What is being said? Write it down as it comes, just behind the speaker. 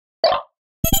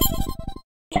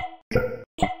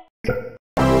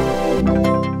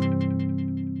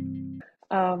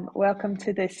Welcome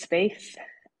to this space.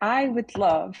 I would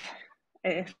love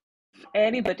if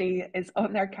anybody is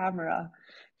on their camera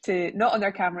to, not on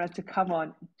their camera, to come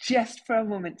on just for a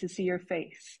moment to see your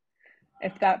face.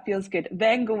 If that feels good,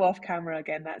 then go off camera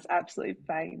again. That's absolutely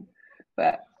fine.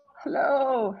 But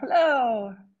hello.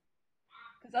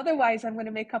 Because otherwise, I'm going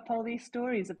to make up all these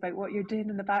stories about what you're doing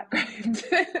in the background,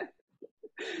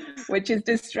 which is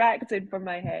distracted from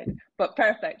my head. But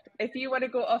perfect. If you want to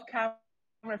go off camera,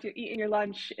 if you're eating your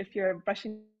lunch, if you're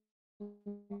brushing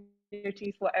your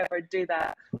teeth, whatever, do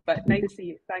that. But nice to see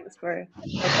you. Thanks for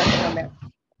coming on there.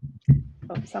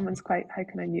 Oh, someone's quite, how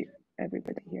can I mute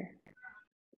everybody here?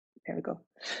 There we go.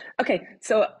 Okay,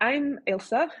 so I'm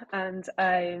Ailsa and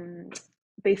I'm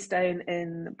based down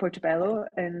in Portobello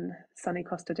in sunny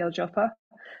Costa del Joppa.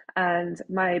 And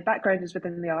my background is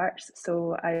within the arts.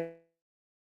 So I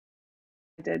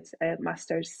did a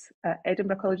master's at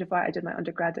Edinburgh College of Art. I did my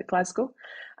undergrad at Glasgow,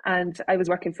 and I was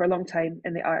working for a long time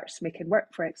in the arts, making work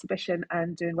for exhibition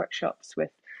and doing workshops with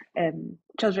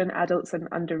children, adults, and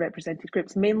underrepresented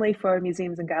groups, mainly for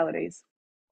museums and galleries.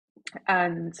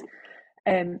 And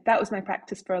that was my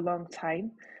practice for a long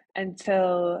time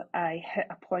until I hit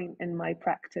a point in my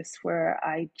practice where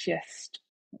I just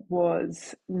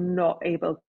was not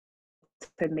able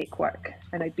to make work,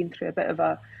 and I'd been through a bit of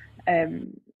a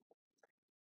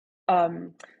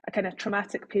kind of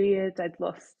traumatic period. I'd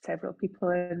lost several people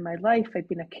in my life. I'd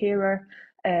been a carer,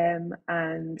 and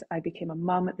I became a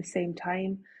mum at the same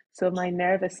time. So my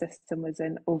nervous system was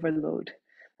in overload,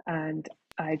 and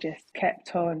I just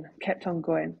kept on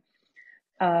going.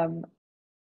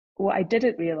 What I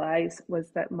didn't realize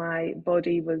was that my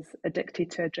body was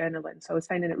addicted to adrenaline. So I was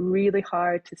finding it really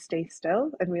hard to stay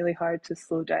still and really hard to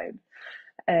slow down.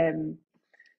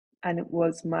 And it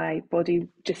was my body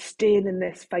just staying in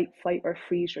this fight, flight, or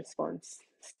freeze response,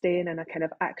 staying in a kind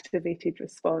of activated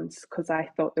response because I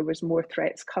thought there was more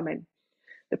threats coming.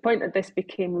 The point that this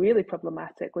became really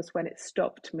problematic was when it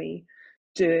stopped me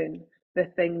doing the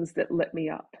things that lit me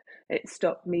up. It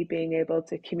stopped me being able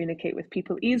to communicate with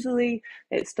people easily.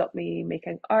 It stopped me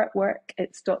making artwork.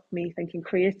 It stopped me thinking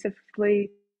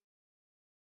creatively.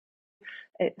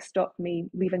 It stopped me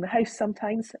leaving the house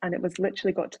sometimes, and it was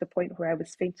literally got to the point where I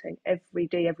was fainting every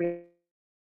day, every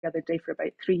other day for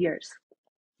about 3 years.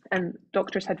 And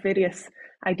doctors had various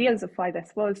ideas of why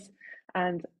this was.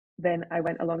 And then I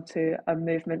went along to a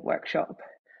movement workshop.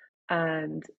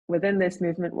 And within this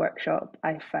movement workshop,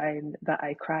 I found that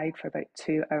I cried for about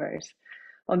 2 hours.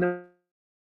 On the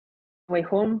way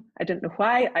home, I didn't know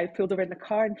why. I pulled over in the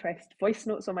car and pressed voice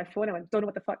notes on my phone. I went, don't know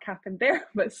what the fuck happened there,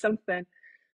 but something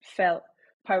felt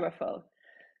powerful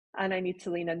and I need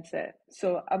to lean into it.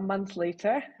 So a month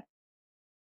later,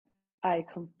 I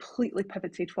completely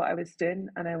pivoted what I was doing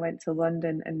and I went to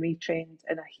London and retrained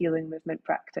in a healing movement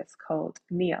practice called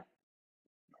Nia.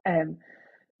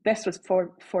 This was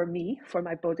for me, for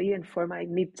my body, and for my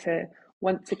need to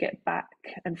want to get back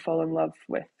and fall in love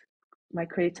with my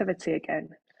creativity again.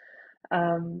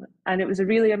 And it was a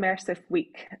really immersive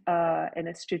week in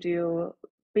a studio,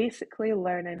 basically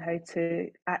learning how to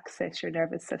access your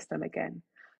nervous system again,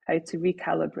 how to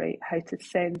recalibrate, how to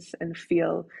sense and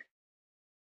feel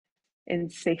in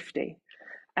safety.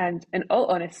 And in all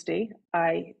honesty,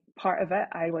 part of it,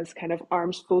 I was kind of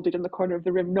arms folded in the corner of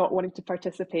the room, not wanting to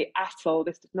participate at all.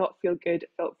 This did not feel good.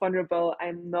 It felt vulnerable.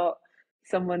 I'm not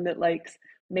someone that likes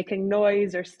making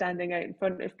noise or standing out in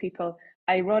front of people.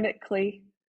 Ironically,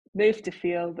 Move to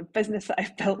Feel, the business that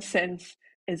I've built since,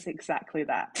 is exactly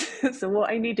that. So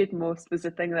what I needed most was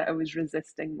the thing that I was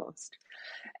resisting most.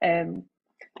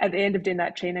 At the end of doing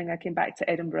that training, I came back to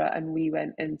Edinburgh and we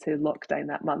went into lockdown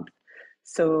that month.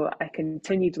 So I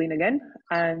continued leaning in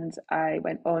and I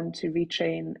went on to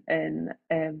retrain in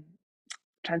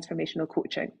transformational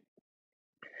coaching.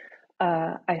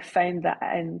 I found that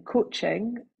in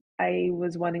coaching, I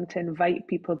was wanting to invite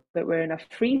people that were in a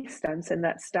free stance, in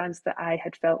that stance that I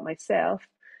had felt myself,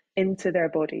 into their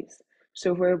bodies.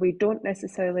 So where we don't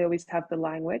necessarily always have the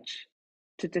language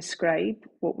to describe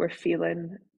what we're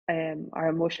feeling, our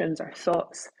emotions, our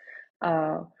thoughts,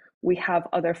 we have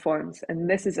other forms. And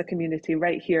this is a community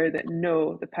right here that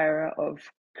know the power of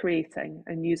creating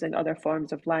and using other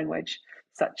forms of language,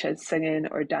 such as singing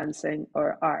or dancing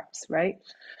or arts, right?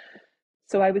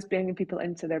 So I was bringing people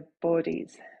into their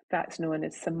bodies. That's known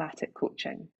as somatic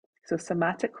coaching. So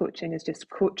somatic coaching is just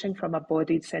coaching from a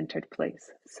body-centered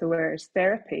place. So whereas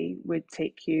therapy would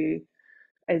take you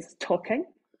as talking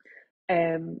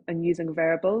and using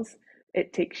verbals,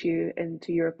 it takes you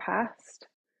into your past,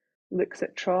 looks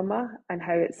at trauma and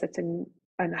how it's sitting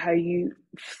and how you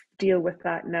deal with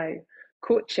that now.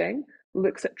 Coaching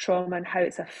looks at trauma and how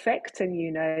it's affecting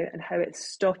you now and how it's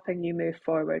stopping you move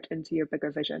forward into your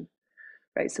bigger vision,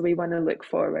 right? So we want to look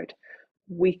forward.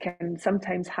 We can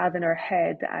sometimes have in our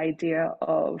head the idea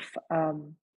of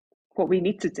what we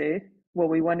need to do, what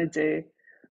we want to do,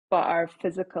 but our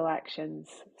physical actions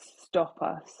stop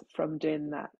us from doing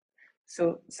that.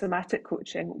 So somatic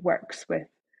coaching works with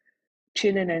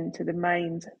tuning into the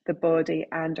mind, the body,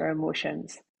 and our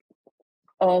emotions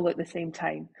all at the same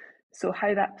time. So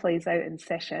how that plays out in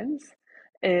sessions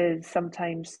is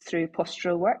sometimes through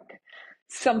postural work,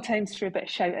 sometimes through a bit of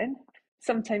shouting,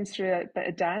 sometimes through a bit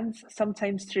of dance,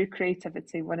 sometimes through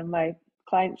creativity. One of my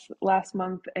clients last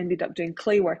month ended up doing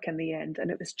clay work in the end,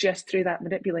 and it was just through that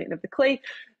manipulating of the clay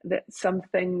that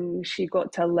something she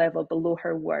got to a level below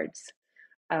her words.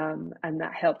 And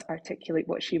that helped articulate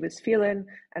what she was feeling,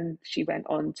 and she went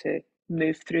on to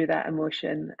move through that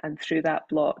emotion and through that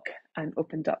block and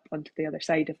opened up onto the other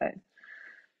side of it.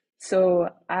 So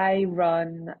I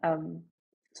run,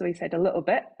 so we said a little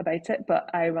bit about it, but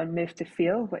I run Move to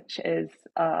Feel, which is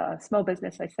a small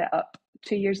business I set up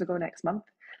 2 years ago next month,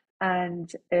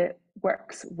 and it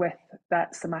works with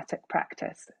that somatic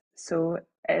practice. So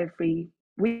every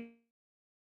week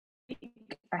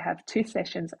I have 2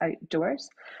 sessions outdoors,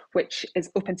 which is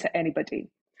open to anybody.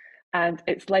 And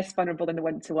it's less vulnerable than the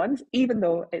one-to-ones, even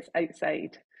though it's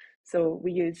outside. So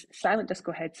we use silent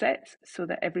disco headsets so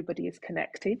that everybody is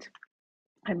connected,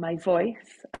 and my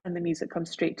voice and the music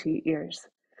comes straight to your ears.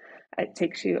 It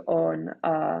takes you on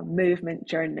a movement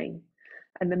journey.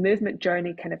 And the movement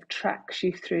journey kind of tracks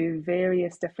you through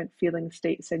various different feeling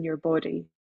states in your body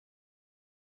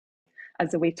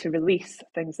as a way to release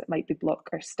things that might be blocked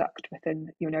or stuck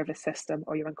within your nervous system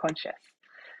or your unconscious.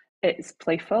 It's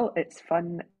playful, it's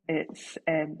fun, it's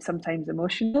sometimes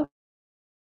emotional.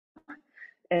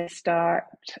 Start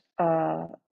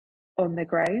on the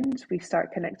ground, we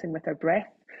start connecting with our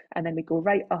breath, and then we go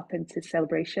right up into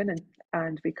celebration,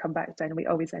 and we come back down, and we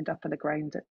always end up on the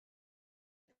ground at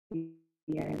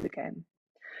the end again.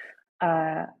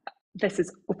 This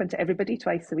is open to everybody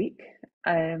twice a week,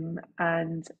 and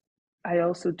I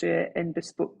also do it in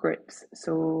bespoke groups.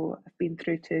 So I've been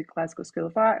through to Glasgow School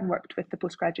of Art and worked with the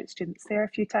postgraduate students there a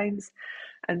few times.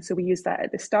 And so we use that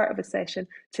at the start of a session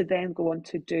to then go on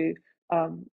to do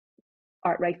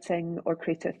art writing or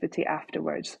creativity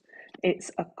afterwards. It's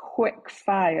a quick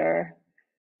fire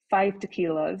 5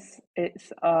 tequilas.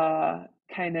 It's a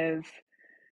kind of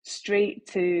straight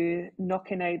to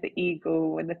knocking out the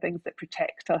ego and the things that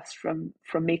protect us from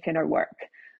making our work.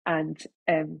 And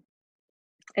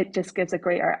it just gives a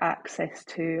greater access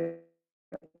to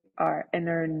our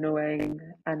inner knowing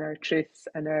and our truths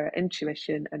and our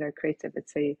intuition and our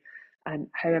creativity, and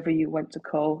however you want to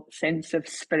call sense of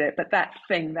spirit, but that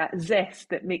thing, that zest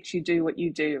that makes you do what you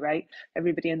do, right?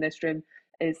 Everybody in this room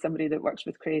is somebody that works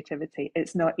with creativity.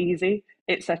 It's not easy,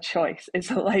 it's a choice,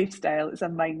 it's a lifestyle, it's a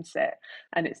mindset,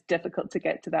 and it's difficult to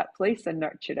get to that place and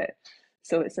nurture it.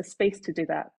 So it's a space to do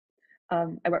that.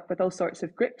 I work with all sorts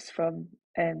of groups, from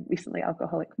recently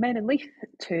alcoholic men in Leith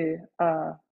to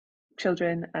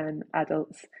children and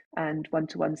adults, and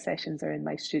one-to-one sessions are in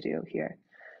my studio here.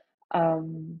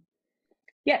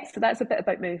 Yeah, so that's a bit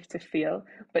about Move to Feel.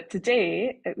 But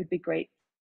today it would be great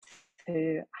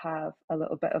to have a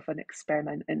little bit of an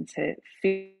experiment into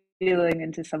feeling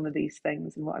into some of these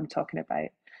things and what I'm talking about.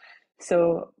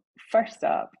 So first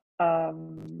up,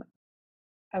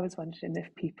 I was wondering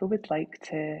if people would like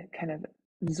to kind of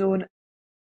zone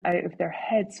out of their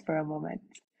heads for a moment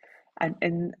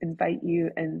and invite you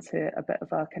into a bit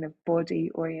of a kind of body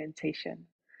orientation.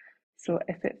 So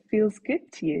if it feels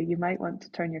good to you, you might want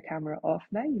to turn your camera off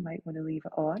now. You might want to leave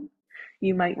it on.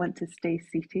 You might want to stay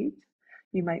seated.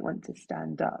 You might want to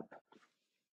stand up.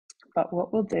 But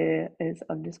what we'll do is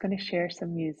I'm just going to share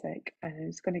some music, and I'm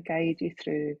just going to guide you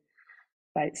through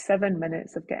about 7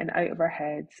 minutes of getting out of our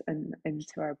heads and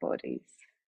into our bodies.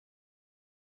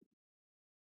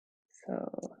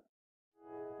 So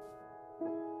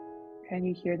can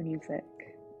you hear the music?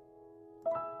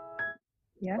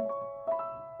 Yeah.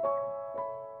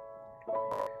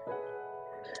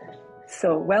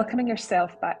 So welcoming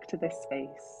yourself back to this space.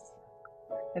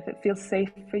 If it feels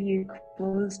safe for you,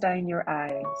 close down your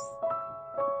eyes.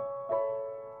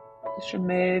 Just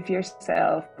remove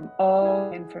yourself from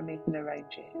all information around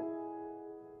you.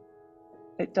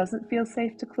 If it doesn't feel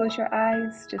safe to close your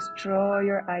eyes, just draw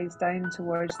your eyes down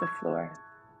towards the floor.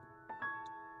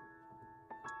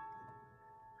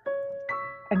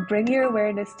 And bring your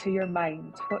awareness to your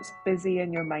mind. What's busy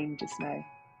in your mind just now?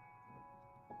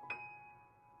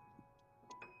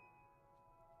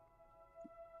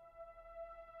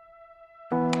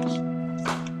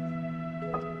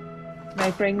 Now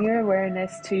bring your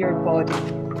awareness to your body.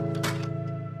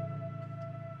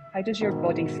 How does your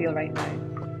body feel right now?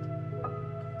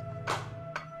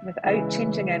 Without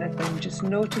changing anything, just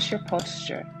notice your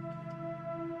posture.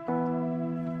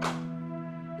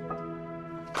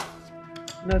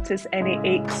 Notice any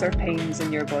aches or pains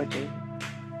in your body.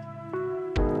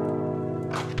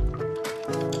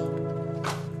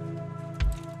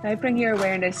 Now bring your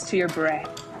awareness to your breath.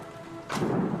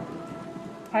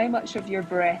 How much of your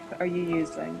breath are you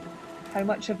using? How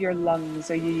much of your lungs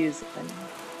are you using?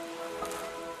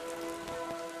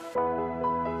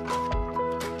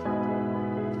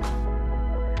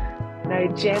 Now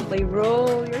gently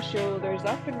roll your shoulders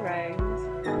up and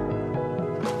round.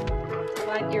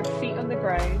 Plant your feet on the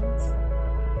ground.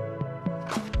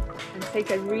 And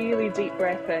take a really deep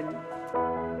breath in.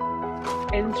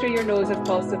 In through your nose if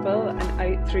possible, and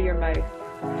out through your mouth.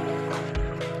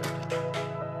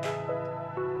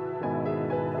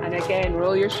 And again,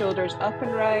 roll your shoulders up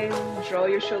and round, draw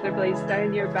your shoulder blades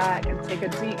down your back, and take a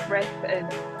deep breath in.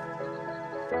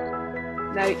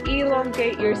 Now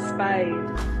elongate your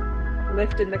spine,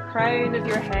 lifting the crown of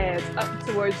your head up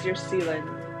towards your ceiling.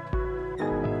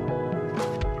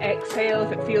 Exhale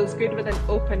if it feels good with an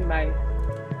open mouth.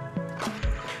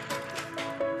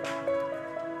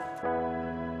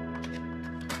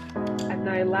 And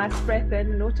now last breath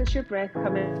in, notice your breath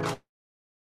coming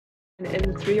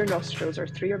in through your nostrils or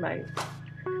through your mouth.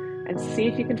 And see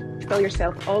if you can fill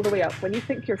yourself all the way up. When you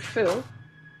think you're full,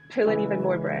 pull in even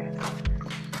more breath.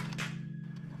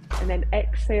 And then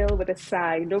exhale with a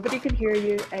sigh. Nobody can hear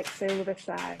you. Exhale with a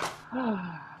sigh.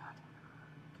 Now,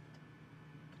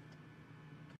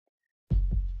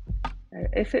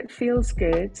 if it feels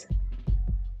good,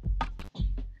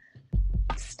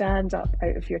 stand up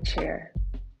out of your chair.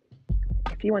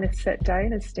 If you want to sit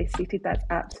down and stay seated, that's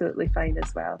absolutely fine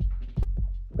as well.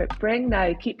 But bring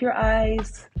now, keep your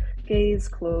eyes, gaze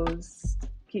closed.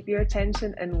 Keep your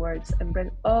attention inwards and bring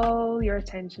all your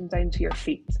attention down to your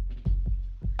feet.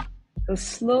 So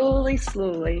slowly,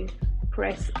 slowly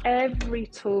press every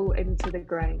toe into the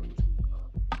ground.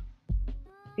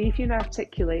 See if you can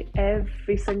articulate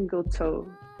every single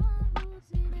toe.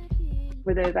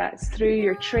 Whether that's through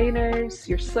your trainers,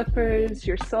 your slippers,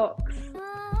 your socks.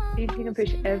 See if you can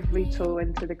push every toe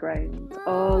into the ground.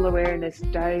 All awareness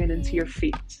down into your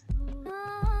feet.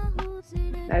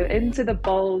 Now into the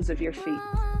balls of your feet.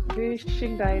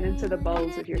 Pushing down into the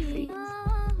balls of your feet.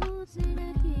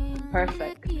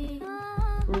 Perfect.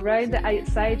 Round the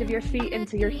outside of your feet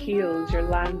into your heels, your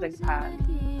landing pad.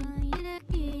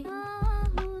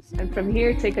 And from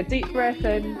here, take a deep breath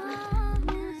in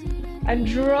and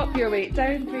drop your weight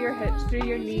down through your hips, through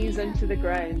your knees into the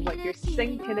ground, like you're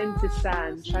sinking into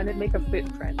sand, trying to make a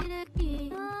footprint.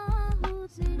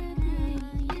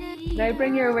 Now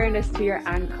bring your awareness to your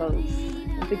ankles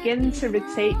and begin to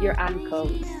rotate your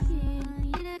ankles.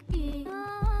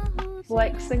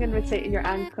 Flexing and rotating your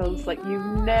ankles like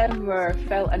you've never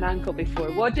felt an ankle before.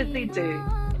 What did they do?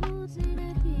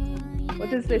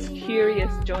 What does this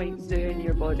curious joint do in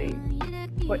your body?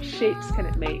 What shapes can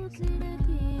it make?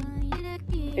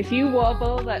 If you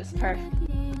wobble, that's perfect.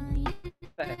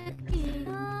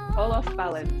 Fall off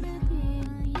balance.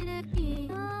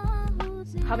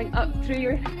 Coming up through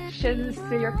your shins,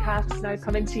 through your calves, now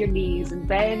come into your knees and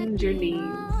bend your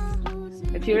knees.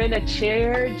 If you're in a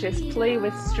chair, just play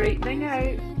with straightening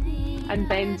out and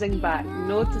bending back,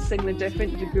 noticing the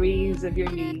different degrees of your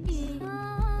knees.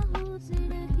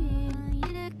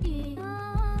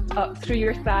 Up through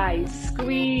your thighs,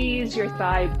 squeeze your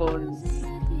thigh bones.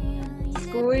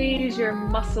 Squeeze your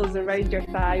muscles around your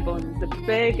thigh bones, the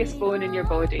biggest bone in your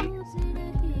body.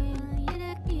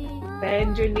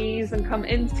 Bend your knees and come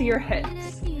into your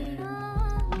hips.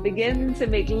 Begin to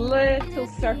make little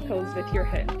circles with your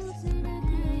hips.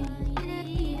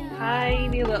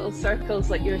 Tiny little circles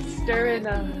like you're stirring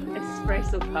an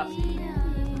espresso cup.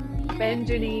 Bend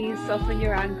your knees, soften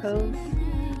your ankles,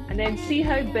 and then see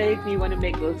how big you want to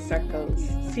make those circles.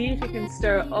 See if you can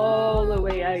stir all the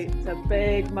way out to a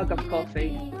big mug of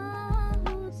coffee.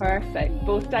 Perfect,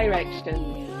 both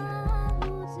directions.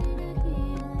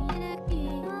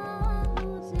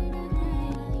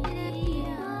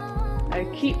 Now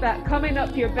keep that coming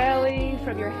up your belly,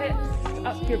 from your hips,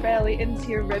 up your belly into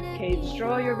your rib cage.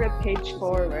 Draw your rib cage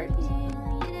forward.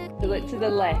 Pull it to the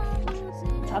left.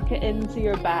 Tuck it into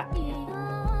your back.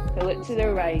 Pull it to the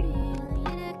right.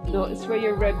 Notice where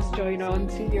your ribs join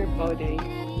onto your body.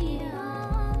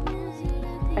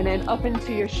 And then up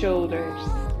into your shoulders.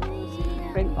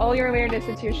 Bring all your awareness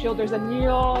into your shoulders and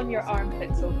yawn your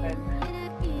armpits open.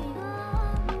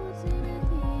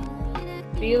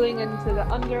 Feeling into the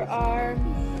underarms.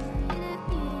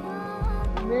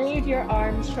 Move your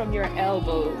arms from your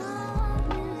elbows,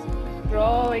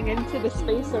 drawing into the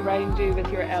space around you with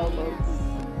your elbows.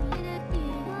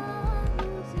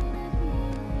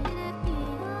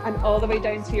 And all the way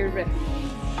down to your wrists.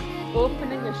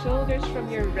 Opening your shoulders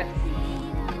from your wrists.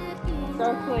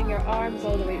 Circling your arms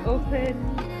all the way open.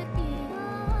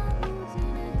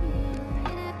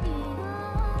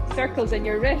 Circles in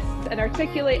your wrists and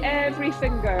articulate every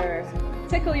finger.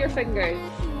 Tickle your fingers.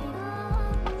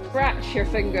 Scratch your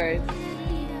fingers.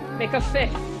 Make a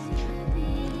fist.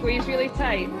 Squeeze really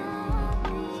tight.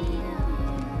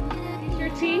 Squeeze your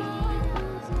teeth.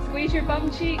 Squeeze your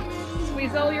bum cheeks.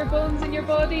 Squeeze all your bones in your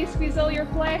body. Squeeze all your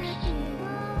flesh.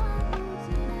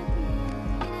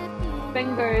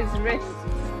 Fingers, wrists,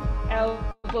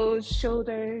 elbows,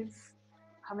 shoulders,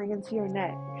 coming into your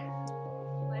neck.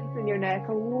 Lengthen your neck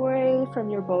away from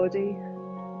your body.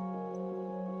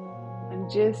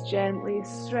 And just gently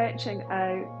stretching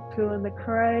out, pulling the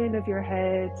crown of your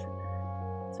head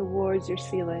towards your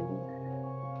ceiling.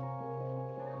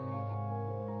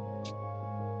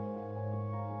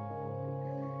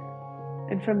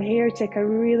 And from here, take a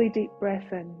really deep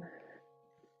breath in.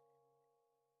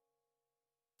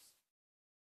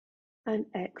 And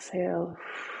exhale.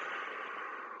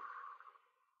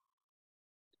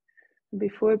 And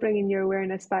before bringing your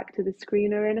awareness back to the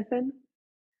screen or anything,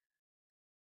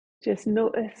 just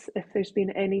notice if there's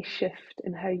been any shift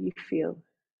in how you feel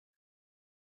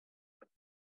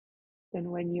than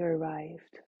when you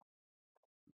arrived.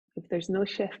 If there's no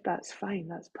shift, that's fine,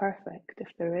 that's perfect. If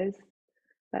there is,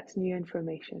 that's new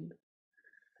information.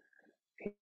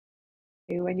 Okay,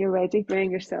 when you're ready,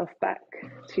 bring yourself back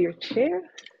to your chair.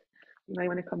 You might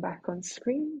want to come back on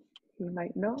screen, you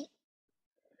might not.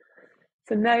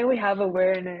 So now we have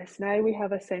awareness, now we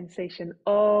have a sensation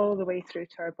all the way through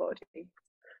to our body.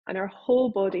 And our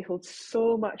whole body holds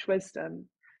so much wisdom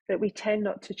that we tend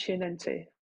not to tune into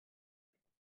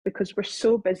because we're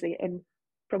so busy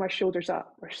from our shoulders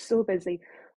up. We're so busy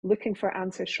looking for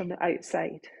answers from the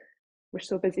outside. We're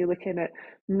so busy looking at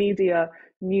media,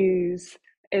 news,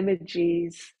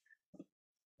 images,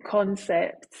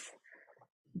 concepts,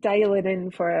 dialing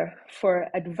in for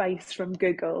advice from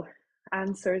Google,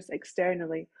 answers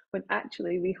externally, when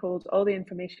actually we hold all the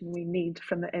information we need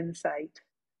from the inside.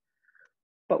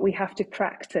 But we have to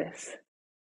practice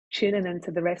tuning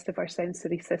into the rest of our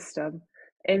sensory system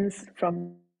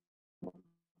from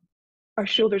our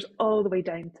shoulders all the way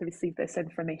down to receive this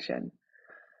information.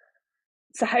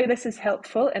 So how this is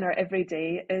helpful in our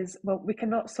everyday is, well, we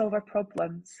cannot solve our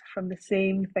problems from the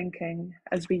same thinking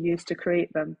as we use to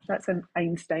create them. That's an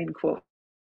Einstein quote.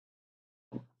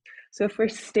 So if we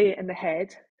stay in the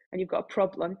head and you've got a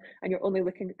problem and you're only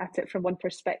looking at it from one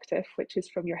perspective, which is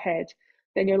from your head,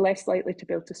 then you're less likely to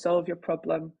be able to solve your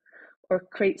problem or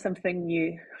create something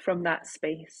new from that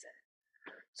space.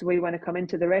 So we want to come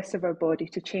into the rest of our body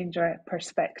to change our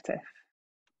perspective.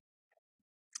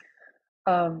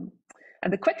 And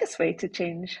the quickest way to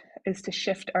change is to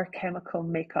shift our chemical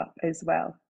makeup as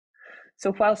well.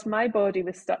 So whilst my body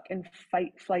was stuck in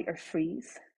fight, flight, or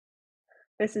freeze,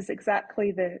 this is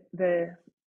exactly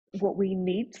what we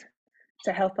need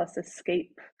to help us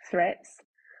escape threats,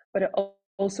 but it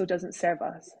also doesn't serve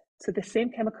us. So the same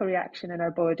chemical reaction in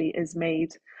our body is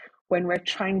made when we're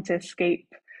trying to escape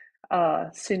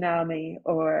a tsunami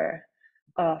or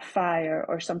a fire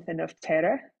or something of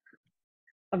terror.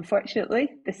 Unfortunately,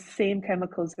 the same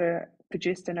chemicals are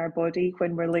produced in our body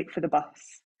when we're late for the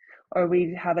bus or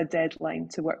we have a deadline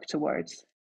to work towards.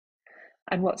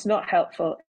 And what's not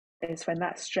helpful is when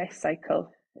that stress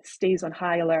cycle stays on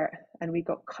high alert and we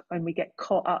get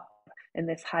caught up in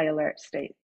this high alert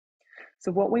state.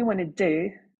 So what we want to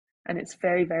do, and it's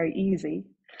very, very easy,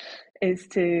 is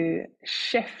to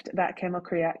shift that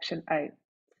chemical reaction out.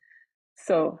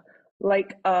 So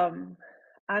like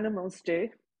animals do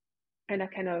in a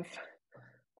kind of,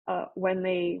 when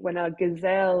a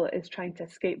gazelle is trying to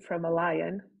escape from a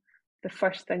lion, the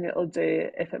first thing it'll do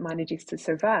if it manages to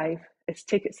survive is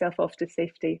take itself off to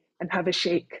safety and have a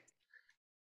shake.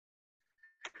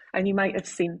 And you might have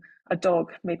seen a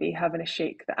dog maybe having a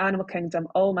shake. The animal kingdom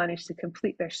all manage to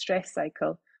complete their stress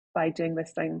cycle by doing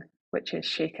this thing, which is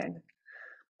shaking.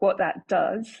 What that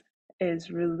does is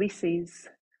releases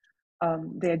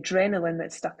the adrenaline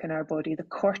that's stuck in our body, the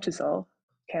cortisol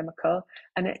chemical,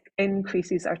 and it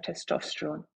increases our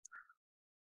testosterone.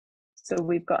 So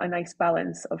we've got a nice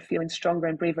balance of feeling stronger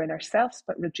and braver in ourselves,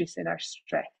 but reducing our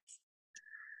stress.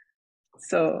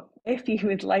 So if you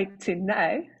would like to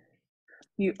now,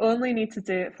 you only need to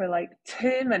do it for like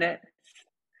 2 minutes,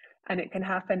 and it can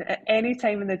happen at any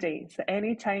time in the day. So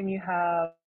anytime you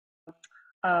have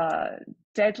a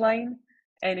deadline,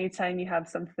 Anytime you have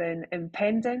something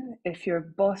impending, if your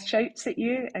boss shouts at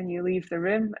you and you leave the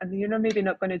room, and you're maybe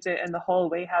not going to do it in the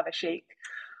hallway, have a shake.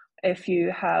 If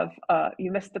you have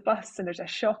you missed the bus and there's a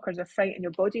shock or there's a fright in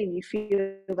your body and you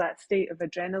feel that state of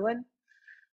adrenaline,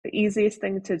 the easiest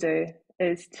thing to do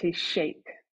is to shake.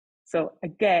 So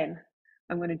again,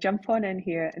 I'm going to jump on in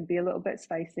here and be a little bit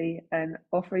spicy and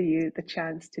offer you the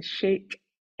chance to shake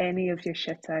any of your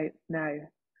shit out now.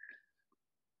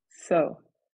 So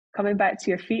coming back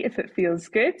to your feet if it feels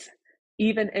good,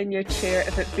 even in your chair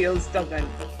if it feels stubborn.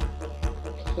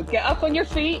 So get up on your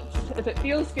feet if it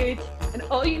feels good, and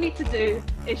all you need to do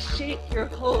is shake your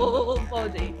whole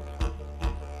body.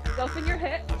 Soften your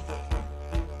hips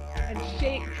and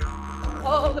shake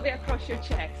all the way across your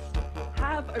chest.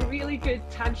 Have a really good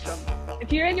tantrum.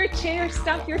 If you're in your chair,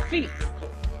 stamp your feet.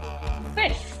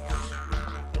 Fists.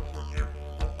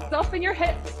 Soften your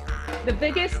hips. The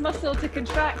biggest muscle to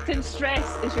contract and stress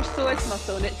is your psoas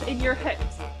muscle, and it's in your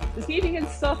hips. So see if you can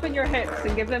soften your hips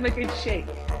and give them a good shake.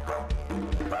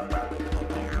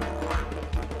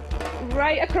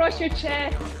 Right across your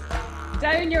chest,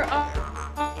 down your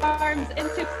arms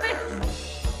into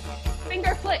fists,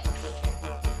 finger flicks.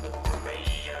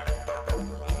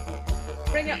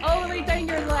 Bring it all the way down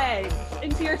your legs,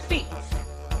 into your feet.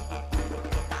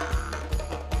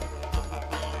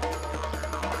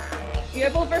 You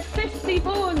have over 50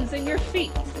 bones in your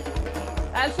feet.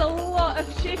 That's a lot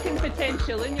of shaking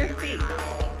potential in your feet.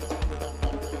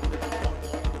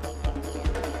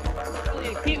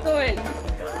 Brilliant. Keep going.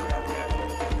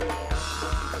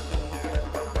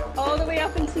 All the way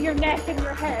up into your neck and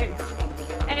your head.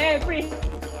 Every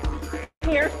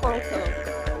hair follicle.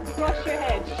 Across your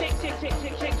head. Shake, shake, shake,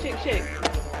 shake, shake, shake, shake.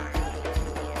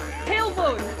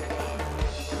 Tailbone.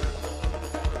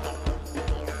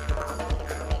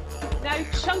 Now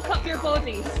chunk up your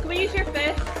body. Squeeze your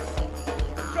fists.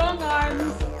 Strong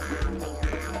arms.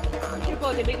 Push your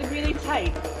body. Make them really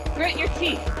tight. Grit your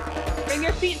teeth. Bring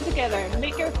your feet together.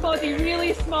 Make your body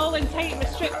really small and tight and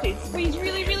restricted. Squeeze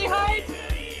really, really hard.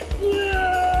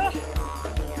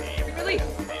 Release.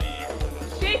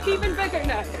 Shake even bigger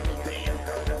now.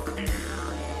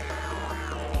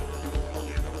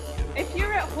 If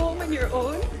you're at home on your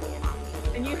own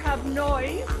and you have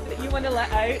noise that you want to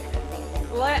let out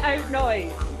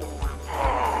noise.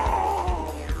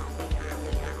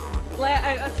 Let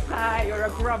out a sigh or a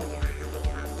grunt.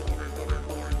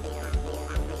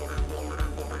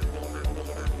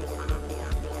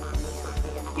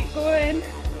 Keep going.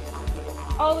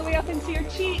 All the way up into your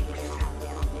cheeks,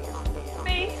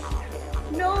 face,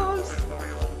 nose.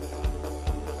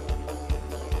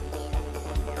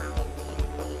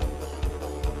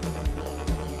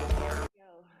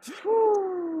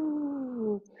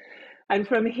 And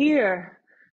from here,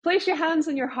 place your hands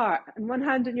on your heart and one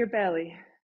hand on your belly.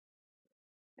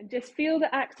 And just feel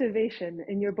the activation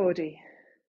in your body.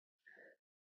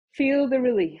 Feel the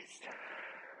release.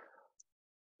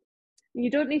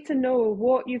 You don't need to know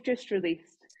what you've just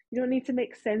released. You don't need to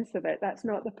make sense of it. That's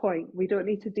not the point. We don't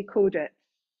need to decode it.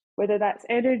 Whether that's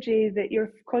energy that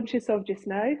you're conscious of just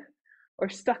now or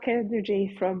stuck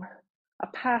energy from a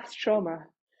past trauma,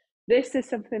 this is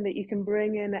something that you can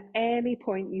bring in at any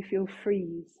point you feel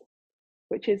freeze,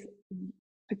 which is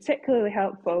particularly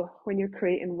helpful when you're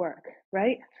creating work,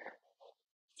 right?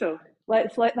 So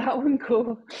let's let that one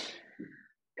go.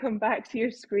 Come back to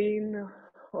your screen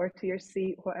or to your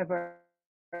seat, whatever.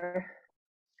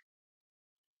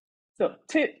 So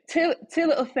two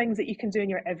little things that you can do in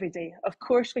your everyday. Of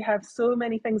course, we have so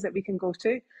many things that we can go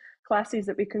to, classes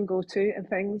that we can go to and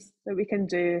things that we can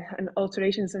do and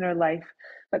alterations in our life.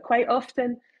 But quite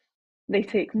often they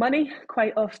take money,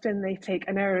 quite often they take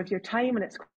an hour of your time, and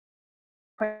it's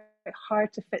quite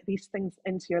hard to fit these things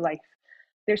into your life.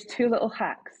 There's two little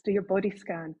hacks. Do your body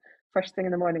scan first thing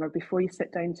in the morning or before you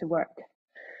sit down to work.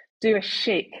 Do a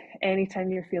shake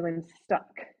anytime you're feeling stuck.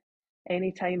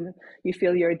 Anytime you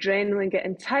feel your adrenaline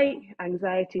getting tight,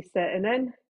 anxiety setting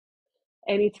in,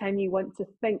 anytime you want to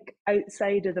think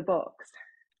outside of the box,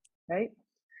 right?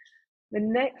 The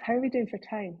next, how are we doing for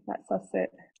time? That's us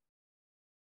it.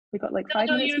 We got like 5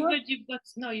 minutes more? Good. You've got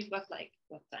like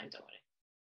what time, don't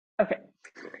worry. Okay.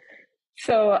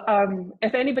 So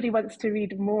if anybody wants to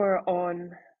read more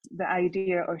on the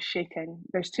idea of shaking,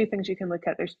 there's two things you can look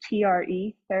at. There's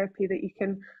TRE therapy that you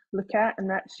can look at, and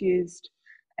that's used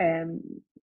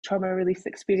trauma release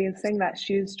experiencing. That's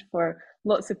used for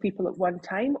lots of people at one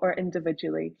time or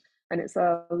individually, and it's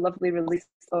a lovely release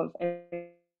of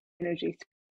energy,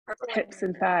 hips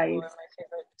and thighs. One of my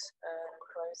favorite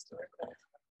clothes to work with.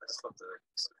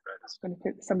 I'm going to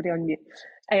put somebody on mute.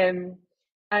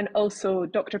 and also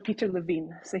Dr. Peter Levine.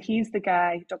 So he's the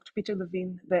guy, Dr. Peter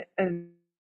Levine, that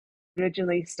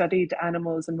originally studied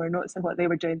animals, and we're noticing what they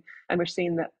were doing, and we're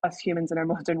seeing that us humans in our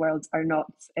modern worlds are not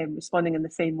responding in the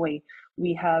same way.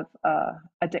 We have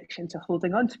addiction to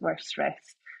holding on to our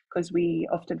stress because we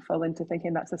often fall into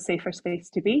thinking that's a safer space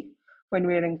to be when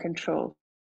we're in control.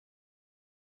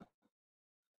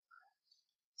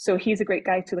 So he's a great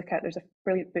guy to look at. There's a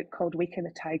brilliant book called Waking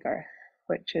the Tiger,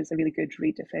 which is a really good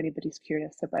read if anybody's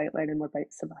curious about learning more about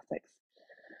somatics.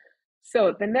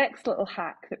 So the next little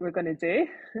hack that we're going to do,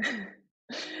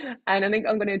 and I think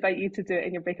I'm going to invite you to do it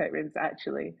in your breakout rooms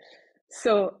actually.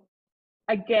 So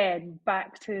again,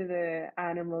 back to the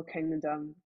animal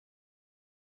kingdom.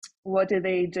 What do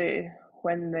they do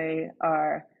when they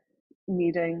are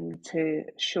needing to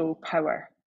show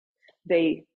power?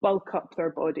 They bulk up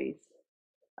their bodies.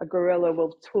 A gorilla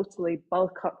will totally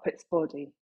bulk up its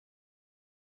body.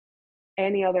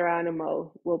 Any other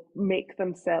animal will make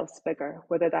themselves bigger,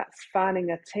 whether that's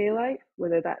fanning a tail out,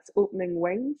 whether that's opening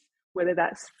wings, whether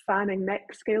that's fanning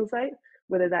neck scales out,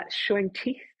 whether that's showing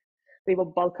teeth. They will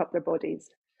bulk up their bodies.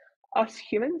 Us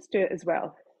humans do it as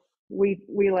well. We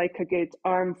like a good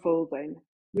arm folding.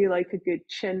 We like a good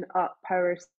chin up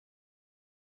power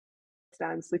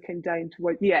stance, looking down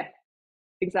toward, yeah,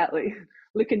 exactly,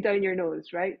 looking down your nose,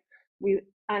 right?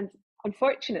 And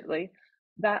unfortunately,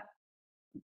 that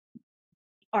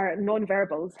our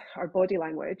non-verbals, our body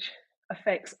language,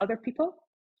 affects other people,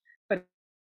 but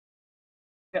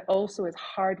it also is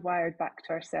hardwired back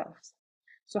to ourselves.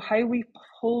 So how we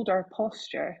hold our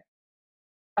posture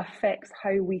affects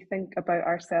how we think about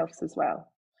ourselves as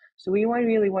well. So we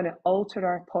really want to alter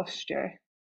our posture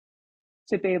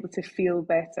to be able to feel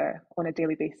better on a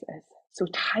daily basis. So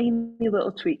tiny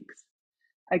little tweaks.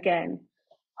 Again,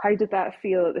 how did that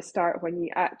feel at the start when you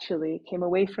actually came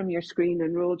away from your screen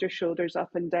and rolled your shoulders up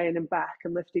and down and back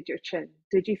and lifted your chin?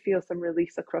 Did you feel some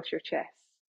release across your chest?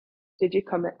 Did you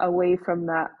come away from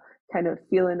that kind of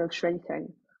feeling of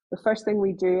shrinking? The first thing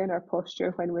we do in our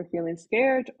posture when we're feeling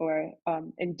scared or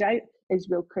in doubt is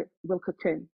we'll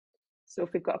cocoon. So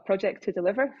if we've got a project to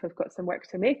deliver, if we've got some work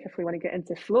to make, if we want to get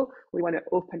into flow, we want to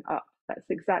open up. That's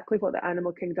exactly what the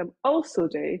animal kingdom also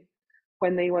do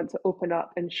when they want to open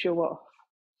up and show off.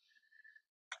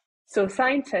 So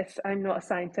scientists, I'm not a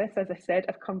scientist, as I said,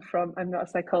 I'm not a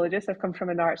psychologist, I've come from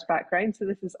an arts background, so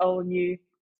this is all new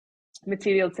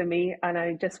material to me, and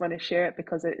I just want to share it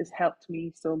because it has helped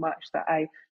me so much that I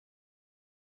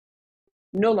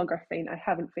no longer faint. I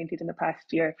haven't fainted in the past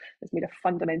year. It's made a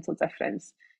fundamental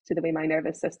difference to the way my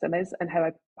nervous system is and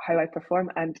how I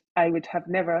perform. And I would have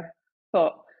never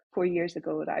thought 4 years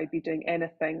ago that I'd be doing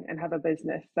anything and have a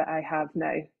business that I have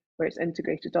now, where it's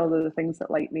integrated all of the things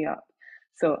that light me up.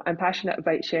 So I'm passionate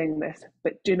about sharing this,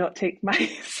 but do not take my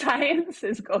science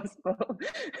as gospel.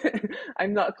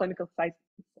 I'm not a clinical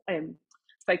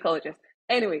psychologist.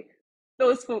 Anyway,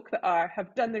 those folk that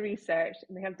have done the research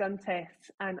and they have done tests,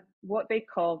 and what we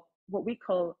call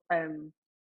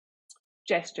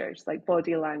gestures, like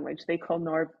body language, they call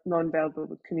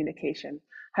non-verbal communication.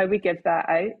 How we give that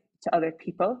out to other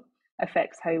people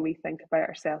affects how we think about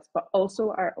ourselves, but also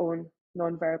our own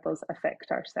non-verbals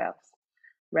affect ourselves,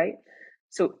 right?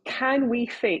 So can we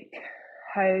fake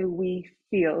how we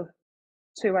feel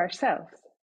to ourselves?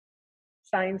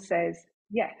 Science says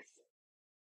yes.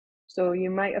 So you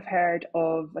might have heard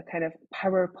of the kind of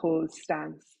power pose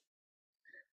stance,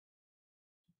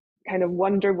 kind of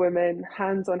Wonder Woman,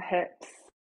 hands on hips,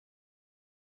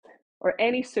 or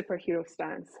any superhero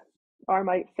stance, arm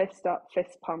out, fist up,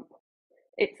 fist pump.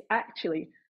 It's actually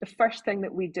the first thing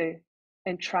that we do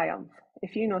in triumph.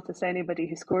 If you notice anybody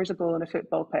who scores a goal on a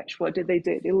football pitch, what do? They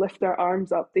lift their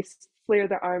arms up, they flare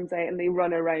their arms out, and they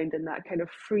run around in that kind of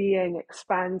freeing,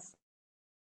 expansive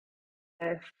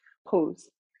pose.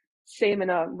 Same in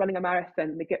running a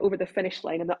marathon, they get over the finish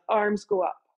line and the arms go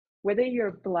up. Whether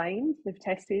you're blind, they've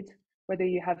tested whether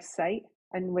you have sight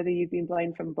and whether you've been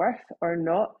blind from birth or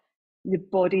not, the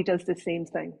body does the same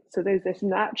thing. So there's this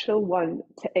natural one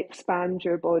to expand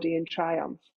your body in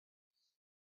triumph.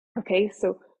 Okay,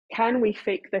 so can we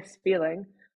fake this feeling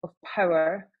of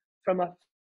power from a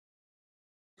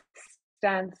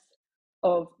stance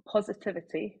of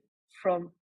positivity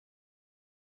from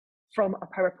a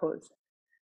power pose?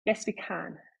 Yes, we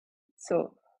can.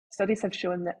 So studies have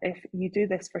shown that if you do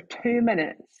this for 2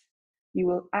 minutes, you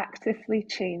will actively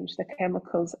change the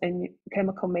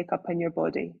chemical makeup in your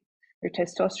body. Your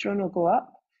testosterone will go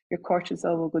up, your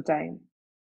cortisol will go down.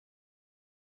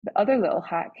 The other little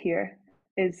hack here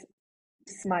is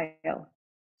smile.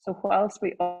 So whilst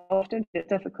we often find it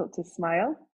difficult to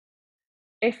smile,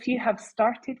 if you have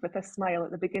started with a smile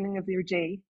at the beginning of your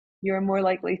day, you're more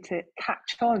likely to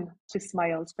catch on to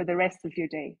smiles for the rest of your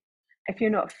day. If you're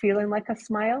not feeling like a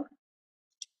smile,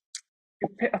 you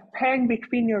put a pen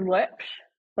between your lips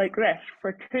like this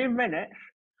for 2 minutes,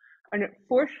 and it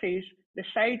forces the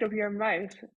side of your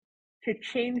mouth to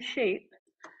change shape.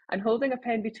 And holding a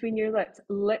pen between your lips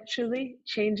literally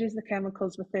changes the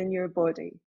chemicals within your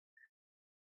body.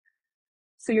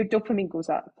 So your dopamine goes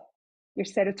up, your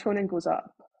serotonin goes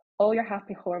up, all your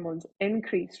happy hormones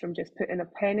increase from just putting a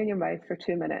pen in your mouth for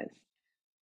 2 minutes.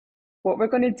 What we're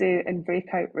going to do in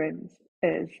breakout rooms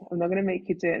is, I'm not going to make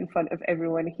you do it in front of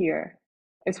everyone here,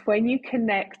 is when you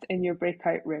connect in your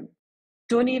breakout room,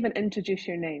 don't even introduce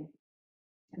your name.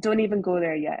 Don't even go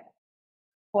there yet.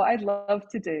 What I'd love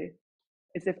to do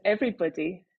is if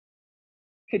everybody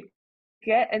could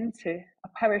get into a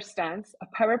power stance, a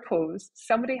power pose,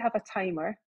 somebody have a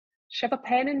timer, shove a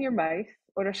pen in your mouth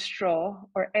or a straw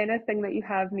or anything that you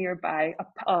have nearby,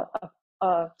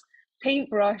 a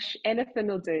paintbrush, anything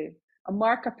will do. A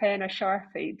marker pen, a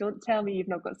Sharpie. Don't tell me you've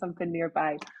not got something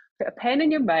nearby. Put a pen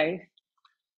in your mouth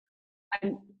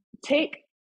and take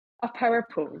a power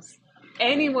pose.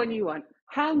 Anyone you want.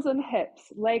 Hands on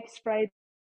hips, legs spread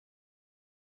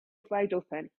wide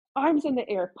open, arms in the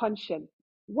air, punching,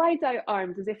 wide out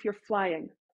arms as if you're flying.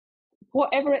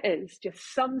 Whatever it is,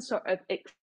 just some sort of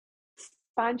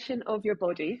expansion of your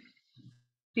body,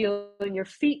 feeling your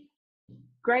feet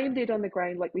grounded on the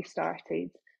ground like we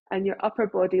started, and your upper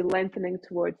body lengthening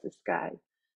towards the sky.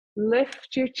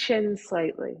 Lift your chin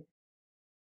slightly.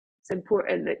 It's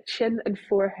important that chin and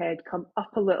forehead come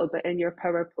up a little bit in your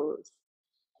power pose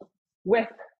with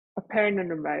a pen in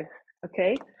your mouth,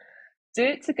 okay? Do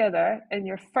it together in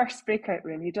your first breakout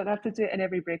room. You don't have to do it in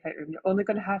every breakout room. You're only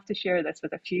going to have to share this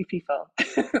with a few people.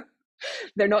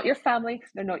 They're not your family.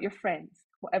 They're not your friends.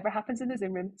 Whatever happens in the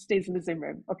Zoom room stays in the Zoom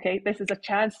room, okay? This is a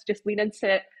chance to just lean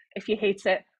into it. If you hate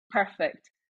it,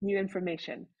 perfect. New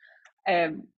information.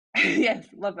 Yes,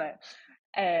 love it.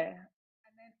 And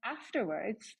then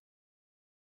afterwards,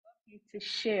 I want you to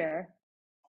share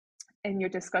in your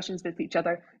discussions with each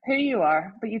other who you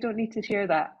are, but you don't need to share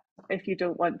that if you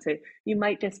don't want to. You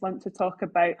might just want to talk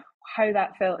about how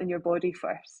that felt in your body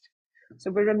first.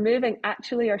 So we're removing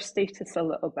actually our status a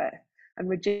little bit, and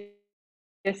we're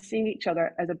just seeing each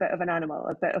other as a bit of an animal,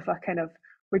 a bit of a kind of,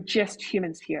 we're just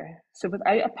humans here. So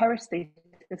without a power status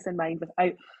in mind,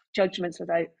 without judgments,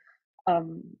 without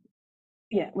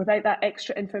without that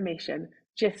extra information,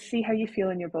 just see how you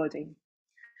feel in your body.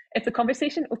 If the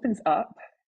conversation opens up,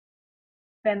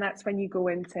 then that's when you go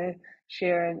into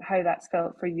sharing how that's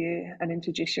felt for you and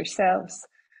introduce yourselves.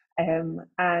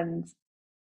 And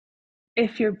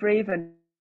if you're brave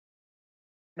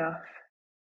enough,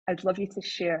 I'd love you to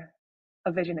share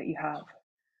a vision that you have,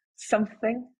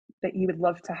 something that you would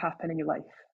love to happen in your life,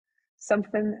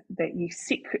 something that you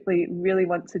secretly really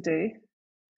want to do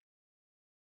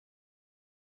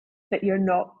that you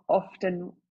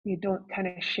don't kind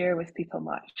of share with people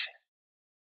much.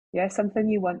 Yeah, something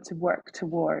you want to work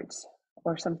towards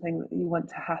or something that you want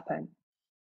to happen.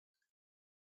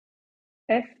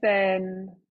 If then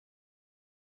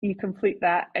you complete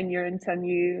that and you're into a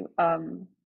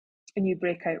new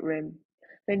breakout room,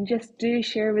 then just do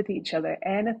share with each other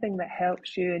anything that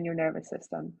helps you in your nervous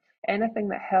system, anything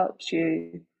that helps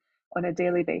you on a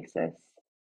daily basis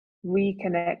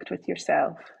reconnect with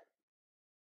yourself.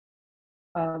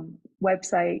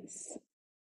 Websites,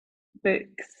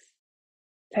 books,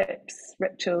 tips,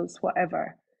 rituals,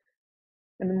 whatever.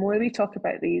 And the more we talk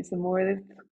about these, the more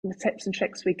the tips and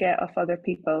tricks we get off other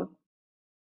people,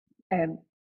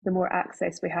 the more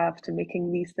access we have to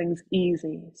making these things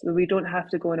easy. So we don't have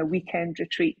to go on a weekend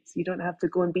retreat. You don't have to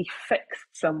go and be fixed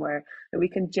somewhere. That we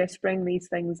can just bring these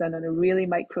things in on a really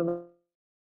micro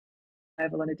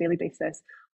level on a daily basis,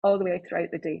 all the way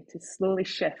throughout the day, to slowly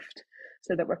shift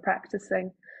so that we're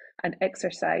practicing and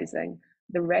exercising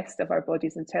the rest of our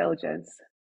body's intelligence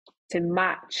to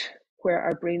match where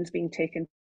our brain's being taken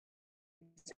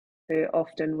to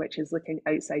often, which is looking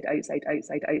outside.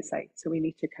 So we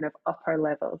need to kind of up our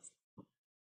levels.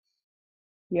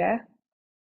 Yeah,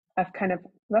 I've kind of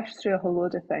rushed through a whole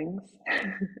load of things.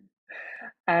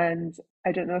 And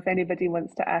I don't know if anybody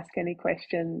wants to ask any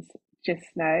questions just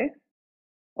now,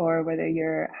 or whether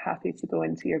you're happy to go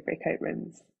into your breakout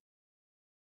rooms.